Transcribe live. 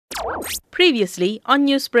Previously on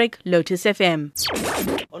Newsbreak, Lotus FM.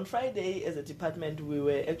 On Friday, as a department, we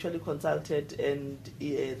were actually consulted, and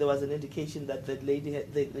there was an indication that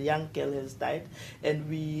the young girl has died, and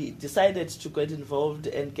we decided to get involved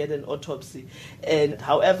and get an autopsy. And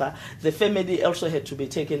however, the family also had to be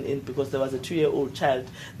taken in because there was a 2-year-old child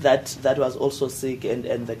that was also sick,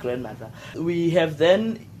 and the grandmother. We have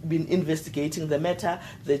then been investigating the matter.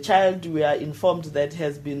 The child, we are informed that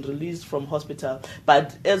has been released from hospital,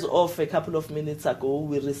 but as of a couple of minutes ago,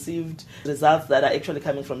 we received results that are actually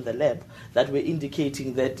coming from the lab that were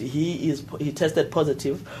indicating that he tested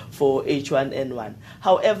positive for H1N1.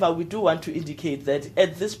 However, we do want to indicate that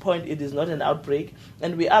at this point it is not an outbreak,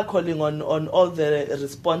 and we are calling on all the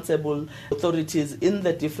responsible authorities in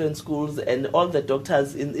the different schools and all the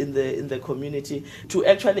doctors in the community to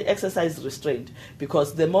actually exercise restraint,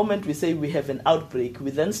 because the moment we say we have an outbreak, we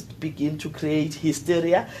then begin to create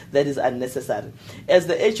hysteria that is unnecessary. As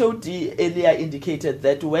the HOD earlier indicated,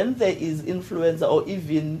 that when there is influenza or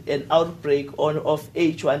even an outbreak of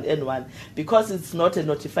H1N1, because it's not a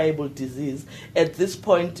notifiable disease, at this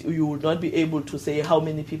point you will not be able to say how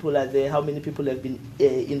many people are there, how many people have been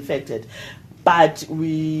infected. But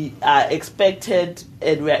we are expecting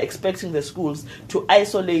the schools to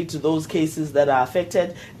isolate those cases that are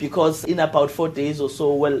affected, because in about 4 days or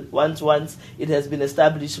so, once it has been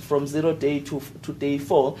established from 0 day to day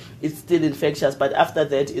 4, it's still infectious, but after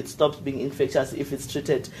that it stops being infectious if it's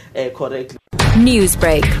treated correctly.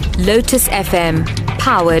 Newsbreak, Lotus FM,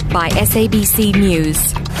 powered by SABC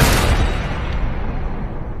News.